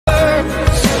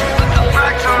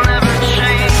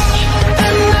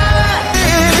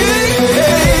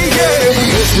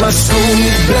My soul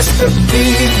is blessed to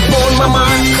be born. My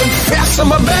mind confess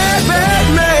I'm a bad, bad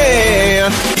man.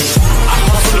 I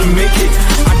hustle to make it,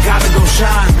 I gotta go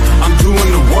shine. I'm doing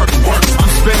the work,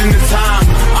 I'm spending the time.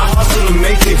 I hustle to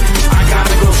make it, I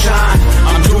gotta go shine.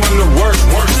 I'm doing the work,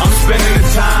 I'm spending the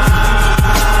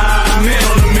time. Man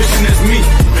on a mission, that's me.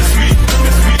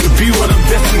 To be what I'm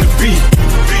destined to be.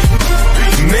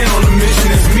 Man on a mission,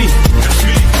 that's me.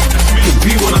 To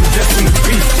be what I'm destined to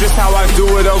be. Just how I do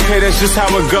it, okay, that's just how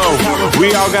it go.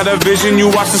 We all got a vision, you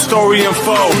watch the story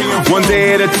unfold. One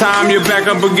day at a time, you're back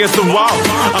up against the wall.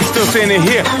 I'm still standing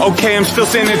here, okay, I'm still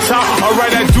standing tall.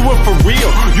 Alright, I do it for real,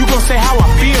 you gon' say how I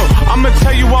feel. I'ma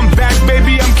tell you I'm back,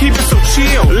 baby, I'm keeping so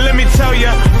chill. Let me tell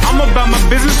ya, I'm about my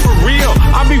business for real.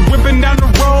 I be whipping down the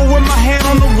road with my hand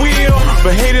on the wheel.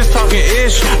 But haters talking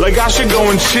ish, like I should go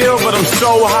and chill. But I'm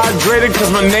so hydrated, cause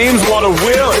my name's Water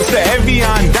Will. It's the heavy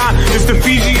on Don, it's the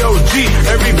Fiji OG.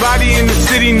 Everybody in the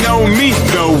city know me,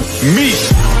 So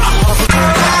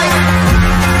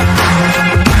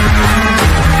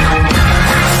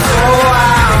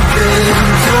I've been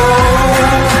told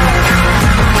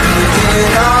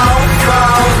it all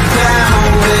falls down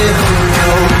with a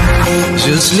roll.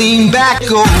 Just lean back,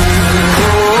 oh,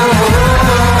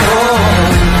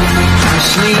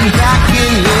 just lean back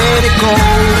and let it go.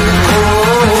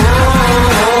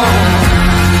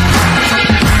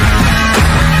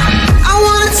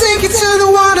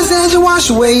 Wash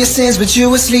away your sins, but you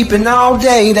were sleeping all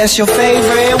day. That's your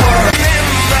favorite word.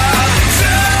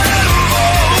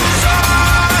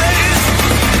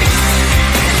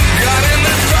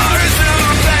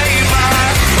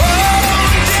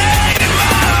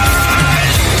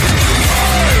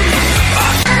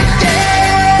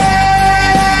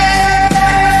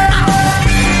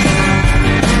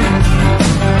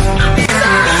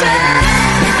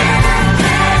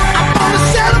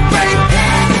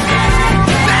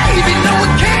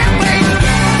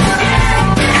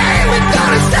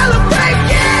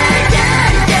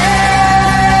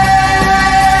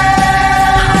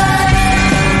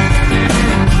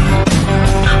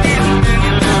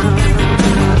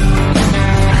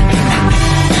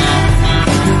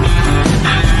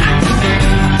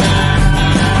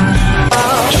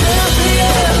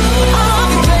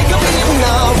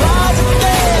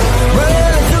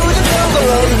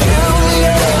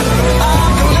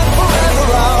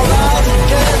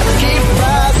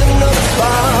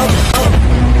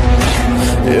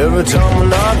 Every time I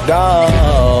knock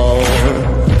down,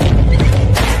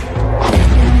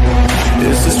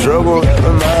 it's the struggle that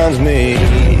reminds me.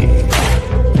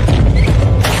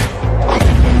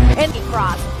 And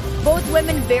cross. Both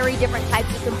women, very different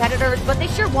types of competitors, but they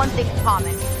share one thing in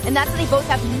common, and that's that they both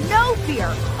have no fear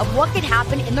of what could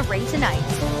happen in the ring tonight.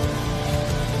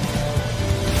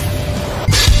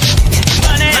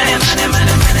 Money, money, money,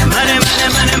 money, money, money, money,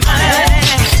 money, money.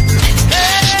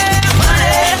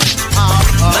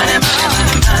 Money, money,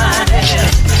 money, money.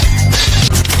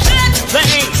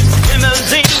 Planes,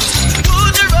 limousines,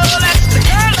 would you roll at the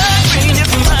girl of green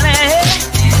if money?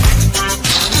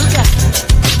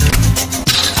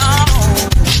 Oh,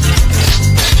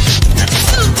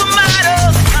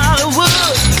 supermodels,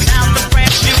 Hollywood, sound the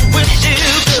branch you wish you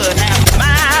could have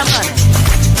my money.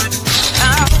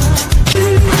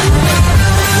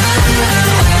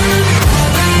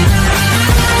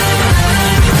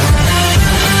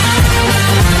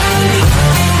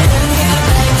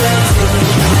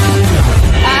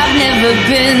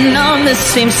 Been on the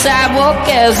same sidewalk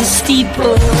as a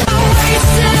steeple.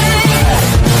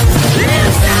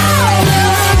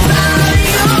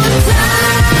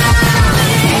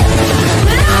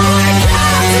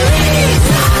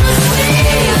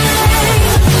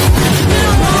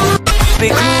 Be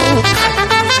cool.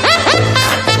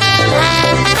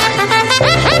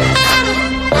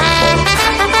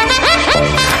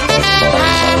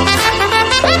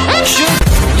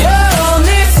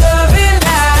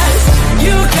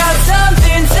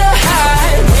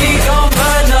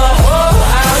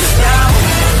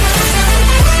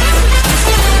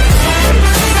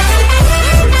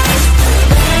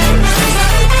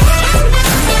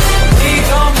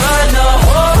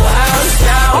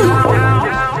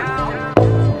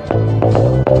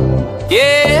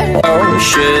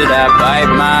 Should I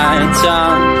bite my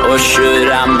tongue, or should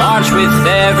I march with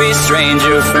every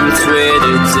stranger from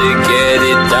Twitter to get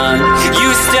it done?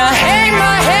 Used to hang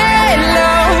my head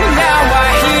low, now I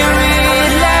hear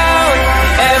it loud.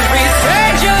 Every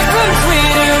stranger from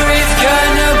Twitter is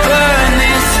gonna burn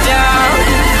this down.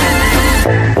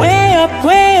 Way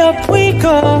up we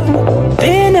go,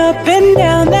 been up and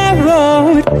down that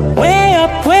road. Way